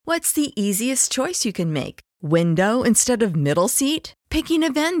What's the easiest choice you can make? Window instead of middle seat? Picking a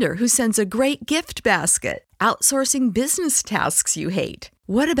vendor who sends a great gift basket? Outsourcing business tasks you hate?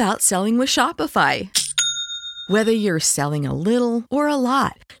 What about selling with Shopify? Whether you're selling a little or a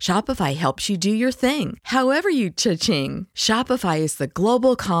lot, Shopify helps you do your thing, however you cha-ching. Shopify is the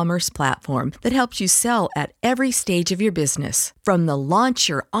global commerce platform that helps you sell at every stage of your business. From the launch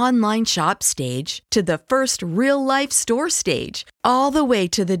your online shop stage to the first real-life store stage, all the way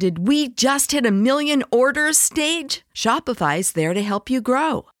to the did we just hit a million orders stage. Shopify's there to help you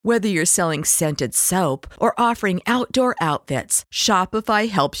grow. Whether you're selling scented soap or offering outdoor outfits, Shopify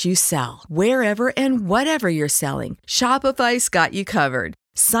helps you sell. Wherever and whatever you're selling, Shopify's got you covered.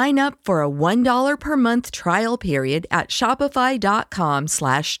 Sign up for a $1 per month trial period at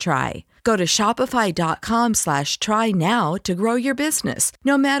shopify.com/try. Go to shopify.com/try now to grow your business,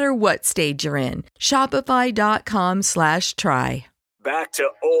 no matter what stage you're in. Shopify.com/try. Back to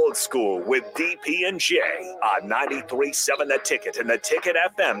old school with DP and J on 93.7 The Ticket and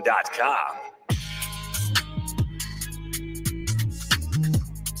theticketfm.com.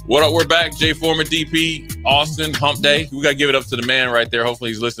 What up? We're back. Jay Foreman, DP, Austin, Hump Day. We got to give it up to the man right there.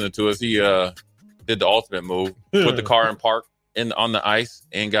 Hopefully he's listening to us. He did the ultimate move, put the car in park on the ice,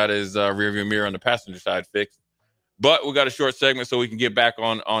 and got his rearview mirror on the passenger side fixed. But we got a short segment so we can get back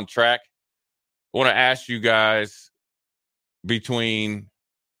on track. I want to ask you guys, between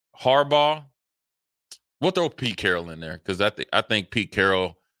Harbaugh, we'll throw Pete Carroll in there because I think Pete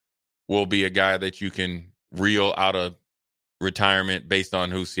Carroll will be a guy that you can reel out of retirement based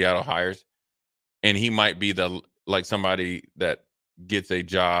on who Seattle hires, and he might be somebody that gets a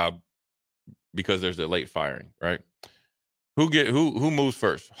job because there's a late firing, right? Who moves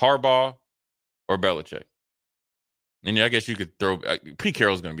first, Harbaugh or Belichick? And I guess you could throw Pete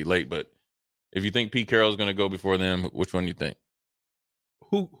Carroll's going to be late, but if you think Pete Carroll's going to go before them, which one do you think?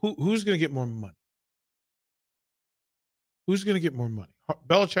 Who's going to get more money? Who's going to get more money?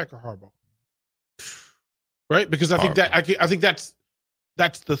 Belichick or Harbaugh? Right? Because I think that's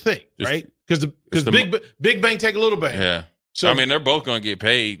the thing, right? Because big bang take a little bang. Yeah. So I mean, they're both going to get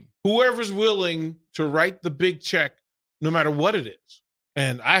paid. Whoever's willing to write the big check, no matter what it is.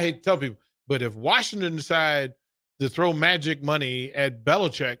 And I hate to tell people, but if Washington decide to throw magic money at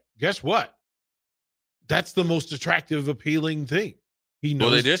Belichick, guess what? That's the most attractive, appealing thing. He knows.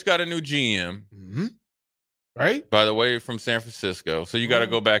 Well, they just got a new GM, right? By the way, from San Francisco. So you got to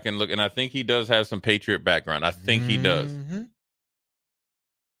go back and look. And I think he does have some Patriot background. I think he does.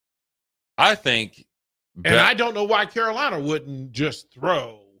 I think. And I don't know why Carolina wouldn't just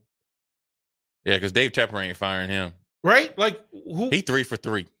throw. Yeah, because Dave Tepper ain't firing him. Right? Like, he 3 for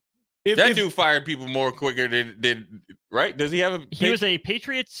 3. That dude fired people more quicker than right? Does he have a? He was a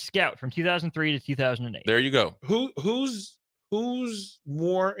Patriots scout from 2003 to 2008. There you go. Who's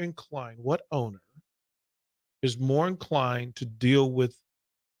more inclined? What owner is more inclined to deal with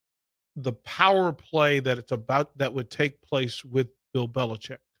the power play that would take place with Bill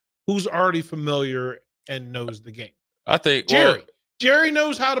Belichick? Who's already familiar and knows the game? I think Jerry. Jerry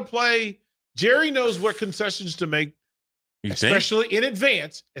knows how to play. Jerry knows what concessions to make. Especially in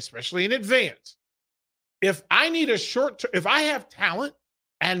advance. If I need if I have talent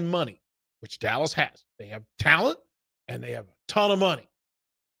and money, which Dallas has, they have talent and they have a ton of money,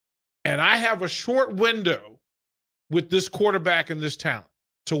 and I have a short window with this quarterback and this talent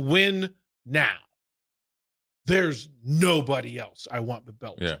to win now, there's nobody else I want but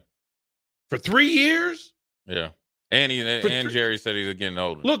Belichick. Yeah. For 3 years. Yeah. And Jerry said he's getting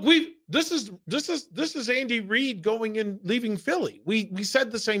older. Look, this is Andy Reid leaving Philly. We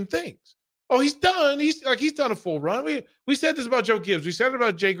said the same things. Oh, he's done. He's done a full run. We said this about Joe Gibbs. We said it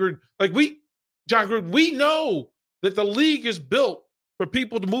about Jay Gruden. John Gruden. We know that the league is built for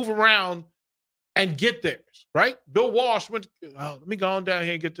people to move around and get theirs. Right? Bill Walsh went. Let me go on down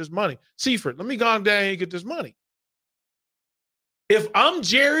here and get this money. Seifert, let me go on down here and get this money. If I'm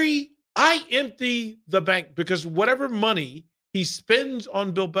Jerry, I empty the bank because whatever money he spends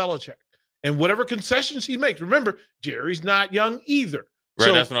on Bill Belichick and whatever concessions he makes, remember, Jerry's not young either.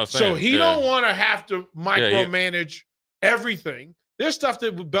 Right, that's what I was saying. So he don't want to have to micromanage everything. There's stuff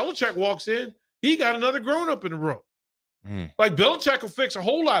that when Belichick walks in, he got another grown-up in the room. Like Belichick will fix a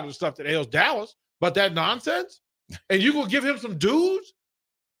whole lot of the stuff that ails Dallas, but that nonsense, and you going to give him some dudes?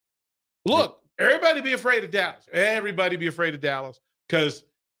 Look, everybody be afraid of Dallas. Everybody be afraid of Dallas because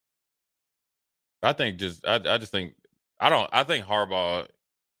I think Harbaugh,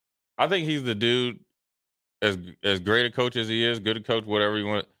 I think he's the dude, as great a coach as he is, good a coach, whatever you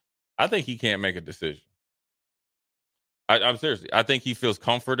want. I think he can't make a decision. I'm seriously. I think he feels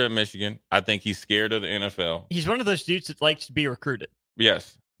comfort at Michigan. I think he's scared of the NFL. He's one of those dudes that likes to be recruited.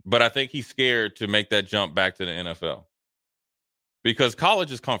 Yes. But I think he's scared to make that jump back to the NFL. Because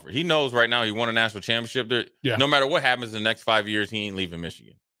college is comfort. He knows right now he won a national championship. No matter what happens in the next 5 years, he ain't leaving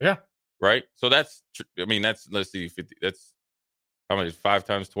Michigan. Yeah. Right? So let's see, 50, that's how many? 5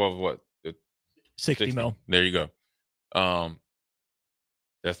 times 12, what? 60 mil. There you go.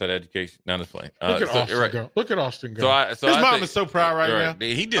 That's that education. Now let's play. Look at Austin go. Look at Austin go. So his mom is so proud right now.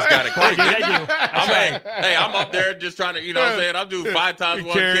 He just got it crazy. I I'm up there just trying to, what I'm saying? I'm doing 5 times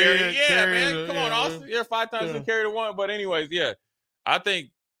 1 carry. Yeah, man. Come on, Austin. Yeah, 5 times 1 carry to 1. But anyways, yeah. I think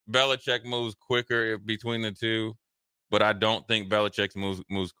Belichick moves quicker between the two, but I don't think Belichick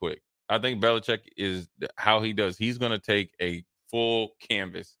moves quick. I think Belichick is how he does. He's going to take a full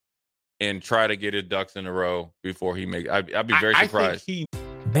canvas and try to get his ducks in a row before he makes. I'd be very surprised.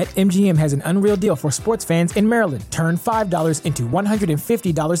 BetMGM has an unreal deal for sports fans in Maryland. Turn $5 into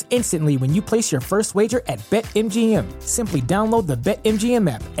 $150 instantly when you place your first wager at BetMGM. Simply download the BetMGM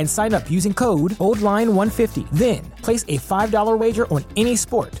app and sign up using code OldLine150. Then, place a $5 wager on any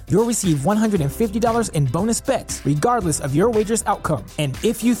sport. You'll receive $150 in bonus bets, regardless of your wager's outcome. And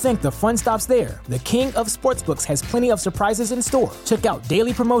if you think the fun stops there, the king of sportsbooks has plenty of surprises in store. Check out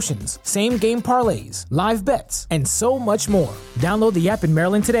daily promotions, same-game parlays, live bets, and so much more. Download the app in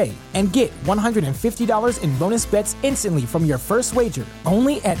Maryland today and get $150 in bonus bets instantly from your first wager.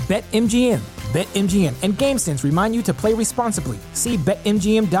 Only at BetMGM. BetMGM and GameSense remind you to play responsibly. See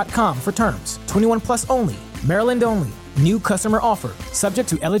BetMGM.com for terms. 21 plus only. Maryland only. New customer offer. Subject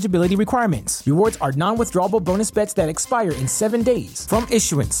to eligibility requirements. Rewards are non-withdrawable bonus bets that expire in 7 days. From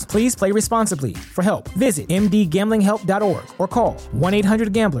issuance, please play responsibly. For help, visit mdgamblinghelp.org or call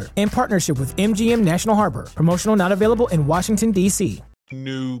 1-800-GAMBLER in partnership with MGM National Harbor. Promotional not available in Washington, D.C.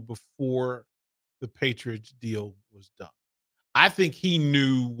 Knew before the Patriots deal was done. I think he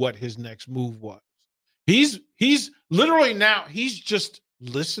knew what his next move was. He's literally now, he's just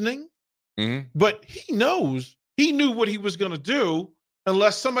listening, but he knew what he was going to do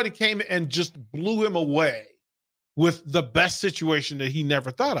unless somebody came and just blew him away with the best situation that he never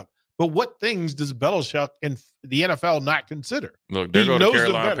thought of. But what things does Belichick and the NFL not consider? Look, there go the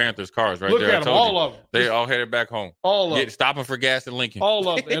Carolina Panthers cars right Look there. Look at them, all of them. They all headed back home. All of them. Stopping for gas in Lincoln. All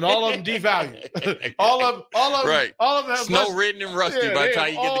of them. And all of them devalued. all of right. All of them have snow-ridden and rusty by the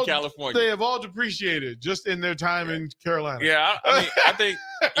time you get to California. They have all depreciated just in their time in Carolina. Yeah, I think,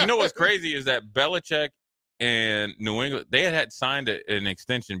 you know what's crazy is that Belichick and New England, they had signed an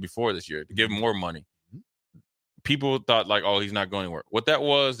extension before this year to give him more money. People thought like, oh, he's not going anywhere. What that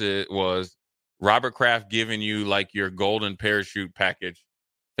was, it was Robert Kraft giving you like your golden parachute package.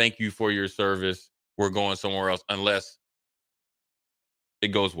 Thank you for your service. We're going somewhere else unless it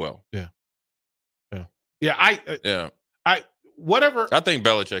goes well. Yeah. Whatever. I think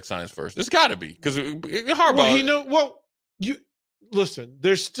Belichick signs first. It's got to be because Harbaugh. You listen.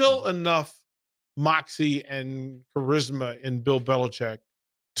 There's still enough moxie and charisma in Bill Belichick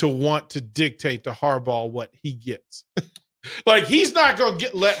to want to dictate to Harbaugh what he gets. Like, he's not going to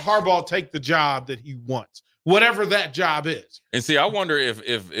let Harbaugh take the job that he wants, whatever that job is. And see, I wonder if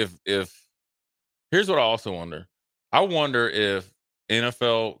here's what I also wonder. I wonder if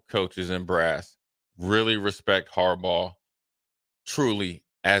NFL coaches and brass really respect Harbaugh truly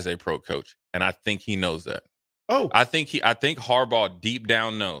as a pro coach. And I think he knows that. I think Harbaugh deep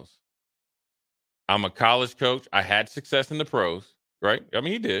down knows. I'm a college coach. I had success in the pros. Right? I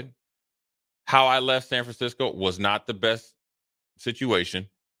mean, he did. How I left San Francisco was not the best situation.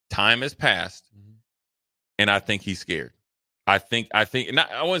 Time has passed, and I think he's scared. I think. And I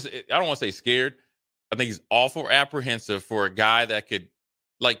don't want to say scared. I think he's awful apprehensive for a guy that could,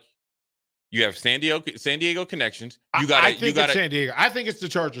 like, you have San Diego connections. I think it's San Diego. I think it's the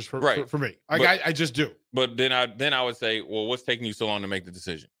Chargers for me. I just do. But then I would say, well, what's taking you so long to make the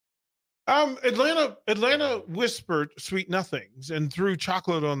decision? Atlanta whispered sweet nothings and threw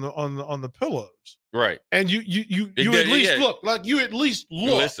chocolate on the pillows. Right. And you at least look like you at least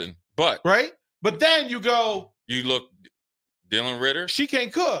look. Listen, but right. But then you look, Dylan Ritter. She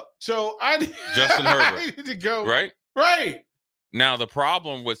can't cook, so Justin Herbert. I need to go. Right. Now the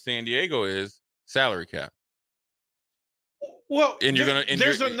problem with San Diego is salary cap. Well, and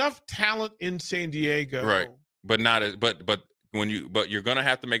there's enough talent in San Diego, right? But not as but. But you're going to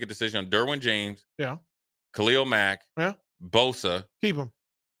have to make a decision on Derwin James, Khalil Mack, Bosa. Keep them.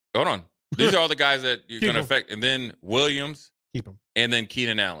 Hold on. These are all the guys that you're going to affect. And then Williams. Keep them. And then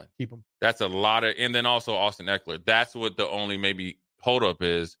Keenan Allen. Keep them. That's a lot of, and then also Austin Eckler. That's what the only maybe holdup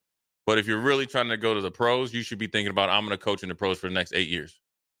is. But if you're really trying to go to the pros, you should be thinking about, I'm going to coach in the pros for the next 8 years.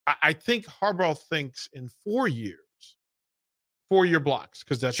 I think Harbaugh thinks in 4 years, 4-year blocks.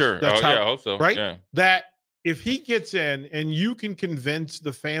 Because that's sure. That's I hope so. Right? Yeah. That if he gets in and you can convince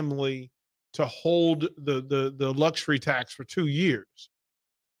the family to hold the luxury tax for 2 years,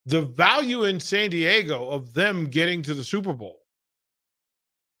 the value in San Diego of them getting to the Super Bowl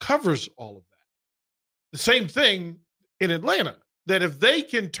covers all of that. The same thing in Atlanta, that if they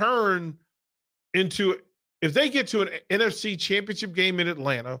can if they get to an NFC championship game in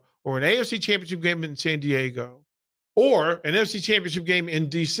Atlanta or an AFC championship game in San Diego or an NFC championship game in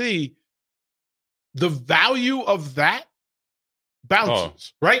DC, the value of that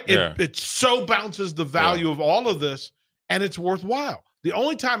bounces, right? Yeah. It so bounces the value of all of this, and it's worthwhile. The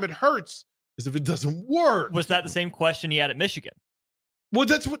only time it hurts is if it doesn't work. Was that the same question he had at Michigan? Well,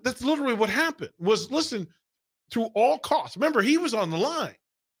 that's literally what happened. Was listen, to all costs. Remember, he was on the line.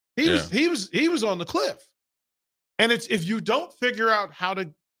 He was on the cliff. And it's if you don't figure out how to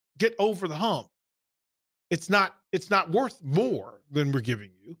get over the hump, it's not worth more than we're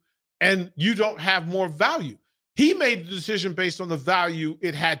giving you, and you don't have more value. He made the decision based on the value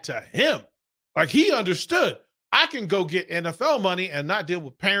it had to him. Like, he understood, I can go get NFL money and not deal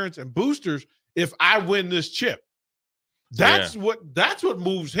with parents and boosters if I win this chip. That's what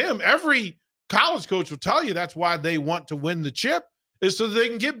moves him. Every college coach will tell you that's why they want to win the chip, is so they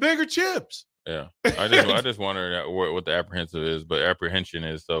can get bigger chips. Yeah. I just wonder what the apprehension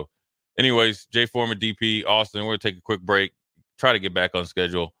is. So anyways, Jay Foreman, DP, Austin, we're going to take a quick break, try to get back on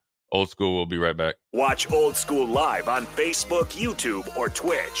schedule. Old School will be right back. Watch Old School live on Facebook, YouTube, or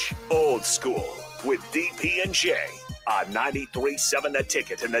Twitch. Old School with DP and J on 93.7 The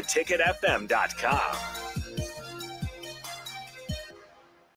Ticket and theticketfm.com.